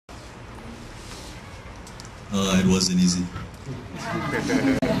it wasn't easy.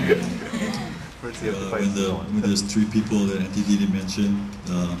 When there's three people that Auntie Didi mentioned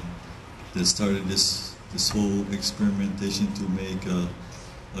that started this whole experimentation to make a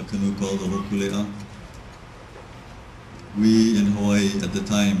canoe called the Hokulea. We in Hawaii at the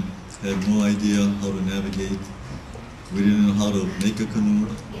time had no idea how to navigate. We didn't know how to make a canoe.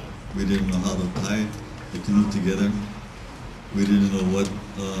 We didn't know how to tie the canoe together. We didn't know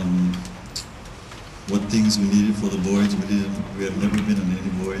what things we needed for the voyage. We had never been on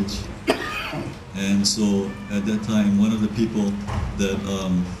any voyage. And so at that time, one of the people that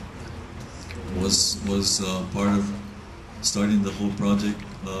was part of starting the whole project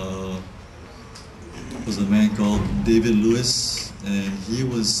was a man called David Lewis, and he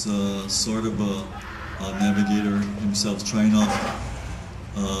was sort of a navigator himself, trying out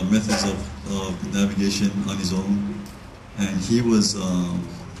methods of navigation on his own. And he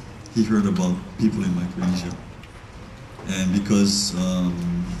heard about people in Micronesia, and because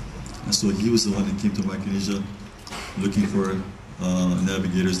so he was the one that came to Micronesia looking for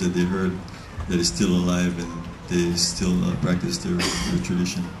navigators that they heard that is still alive and they still practice their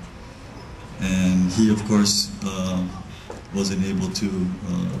tradition. And he, of course, wasn't able to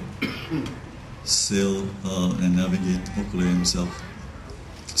sail and navigate Hokulea himself.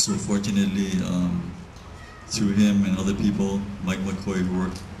 So fortunately, through him and other people, Mike McCoy, who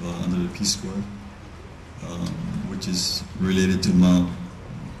worked under the Peace Corps, which is related to Mao,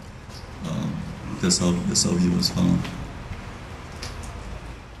 that's how he was found.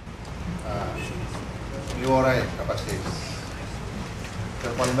 Miore kapasih.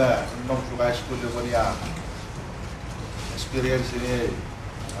 Terpalda nong Chuuk school punya experience ini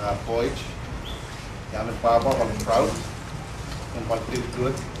voyage. Yang apa paling proud, yang paling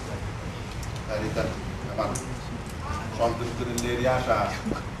good. Dari kan, apa? Something to the area sa.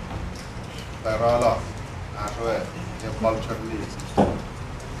 Peralo, asal yang culture ni.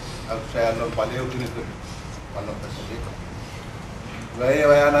 Aku saya non paling ini tu, paling spesifik.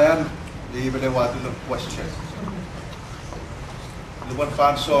 Gaya nayan. Di beli waktu lu question. Lu buat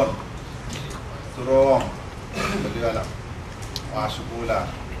fanson, turun, beli ala, masuk pula,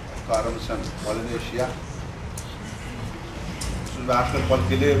 kawasan Polynesia. Sudah akhir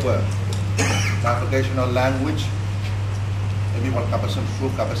Polynesia buat navigational language. Ini buat kapasan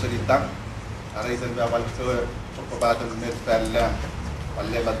Chuuk, kapasan ditang. Hari itu dia awal tu pembatasan net file,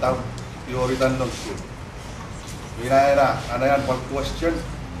 paling batang teori dan nongsu. Bila era, ada yang buat question.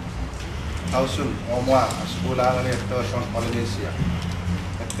 Hausun omwa sekolah ni itu son Polynesia.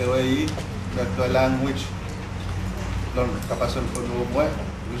 Itu itu language don kapasan penuh buat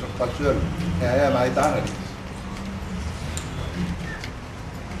use of culture. Ya mai tahu ni.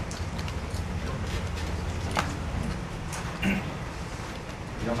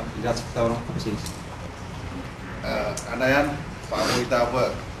 Yang lihat kita orang apa sih? Anayan pamoy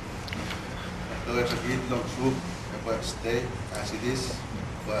tahu. Itu sakit long Chuuk, apa stay as it is,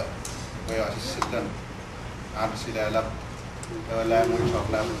 but Voyagers dan sila alam language of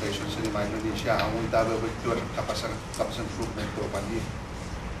navigation sa Indonesia ang tabi betul kapasan Chuuk na ito pandi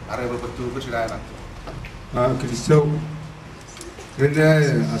are betul sila na Kristo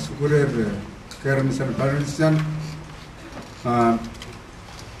rene asukuler kermisan parlisan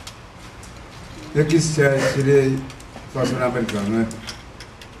ekis sile fasona belgana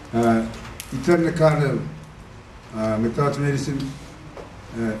iterne kana metat medicine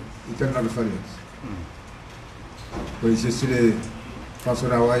internal affairs. Pois sile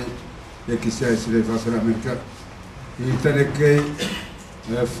fasora Hawaii ekis sile fasora Amerika iterne ke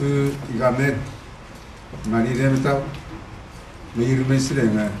fu igamet mani remetaw mir mesile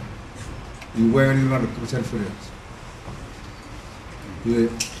nga iwani lan kusel affairs.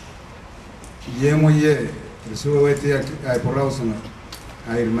 Ye moye resuete ay porlausna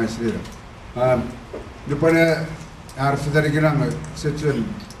ay mesile. Depois arf dari gerang setuan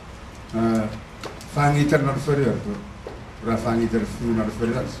fangi internal affairs tu rafangi internal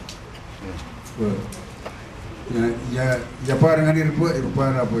affairs. Ya para ngani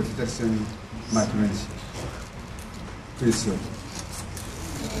para apa tersen matematik. Isso.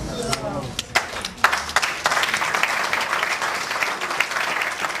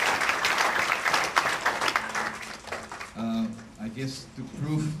 I guess to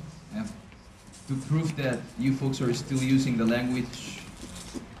prove that you folks are still using the language,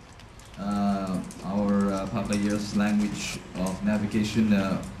 our Piailug's language of navigation,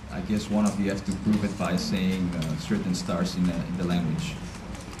 I guess one of you have to prove it by saying certain stars in the language.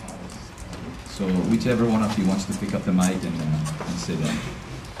 So whichever one of you wants to pick up the mic and say that.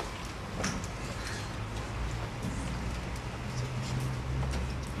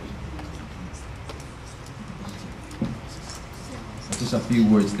 just a few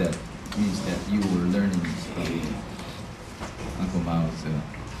words that means that you were learning Uncle Mao's.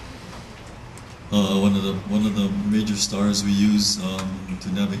 One of the major stars we use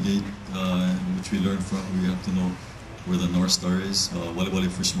to navigate, which we learn from, we have to know where the North Star is. Wali Wali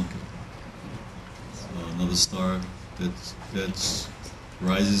Fishmoke. Another star that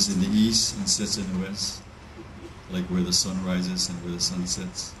rises in the east and sets in the west, like where the sun rises and where the sun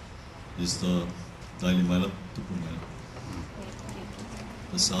sets, is the Dialog.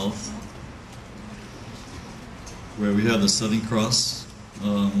 The south, where we have the Southern Cross,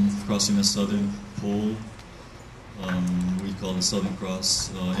 crossing the southern pole. We call the Southern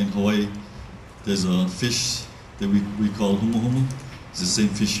Cross. In Hawaii, there's a fish that we call humu humu. It's the same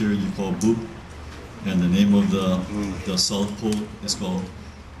fish here you call boob. And the name of the South Pole is called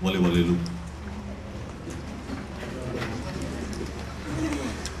Wali Wali Lu.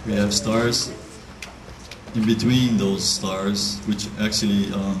 We have stars in between those stars, which actually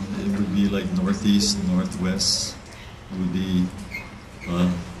it would be like northeast, northwest. It would be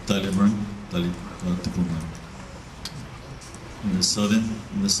Taliburn, Tupuman. In the southern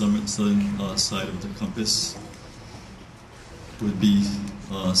side of the compass would be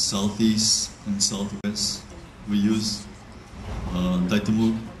southeast and southwest. We use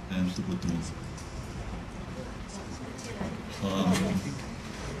Daitamug and Tuputumug.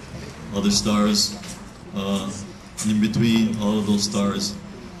 Other stars in between all of those stars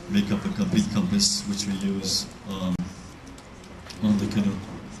make up a complete compass, which we use on the canoe.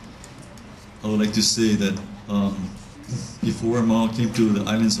 I would like to say that before Mao came to the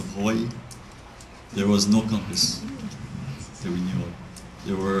islands of Hawaii, there was no compass that we knew of.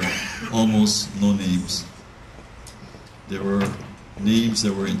 There were almost no names. There were names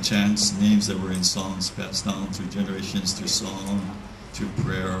that were in chants, names that were in songs passed down through generations, through song, through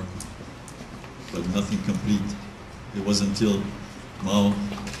prayer, but nothing complete. It wasn't until Mao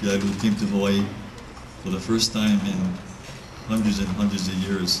Piailug came to Hawaii for the first time in hundreds and hundreds of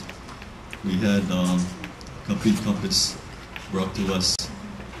years. We had complete compass brought to us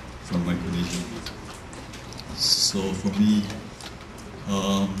from Micronesia. So for me,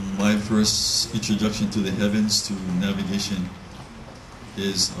 my first introduction to the heavens, to navigation,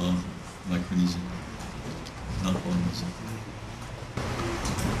 is Micronesian, not Polynesian.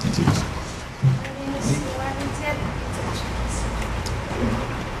 Thank you.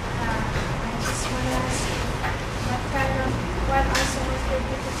 What are some of the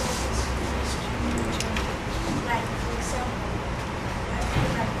difficulties you face during your journey? Like, for example, I feel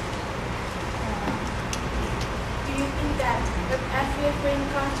like, do you think that have you ever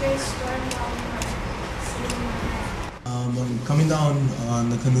encountered a storm while you were sailing on land? I'm coming down on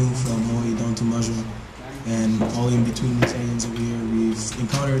the canoe from Hawaii down to Maju, and all in between these islands over here, we've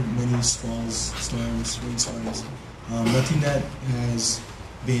encountered many squalls, storms, rainstorms. Nothing that has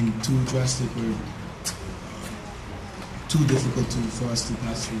been too drastic or too difficult for us to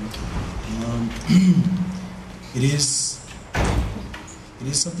pass through. It is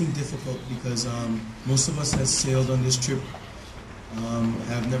something difficult because most of us that sailed on this trip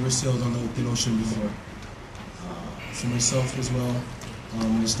have never sailed on the open ocean before. For myself as well,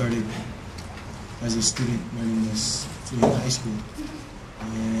 I started as a student learning this in high school,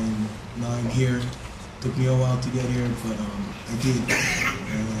 and now I'm here. Took me a while to get here, but I did,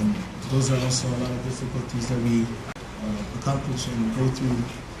 and those are also a lot of difficulties that we accomplish and go through,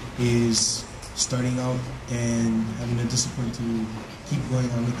 is starting out and having the discipline to keep going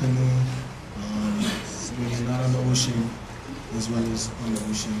on the canoe when you're not on the ocean as well as on the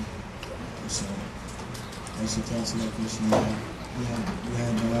ocean. So also to answer that question, we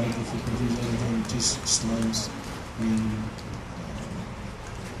had a lot of difficulties other than just storms.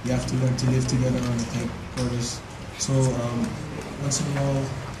 You have to learn to live together on the tight quarters. So once in a while,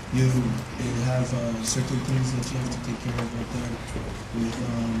 you have certain things that you have to take care of right there, with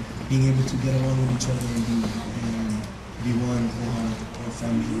being able to get along with each other and be one for our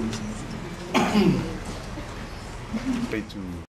family. Way to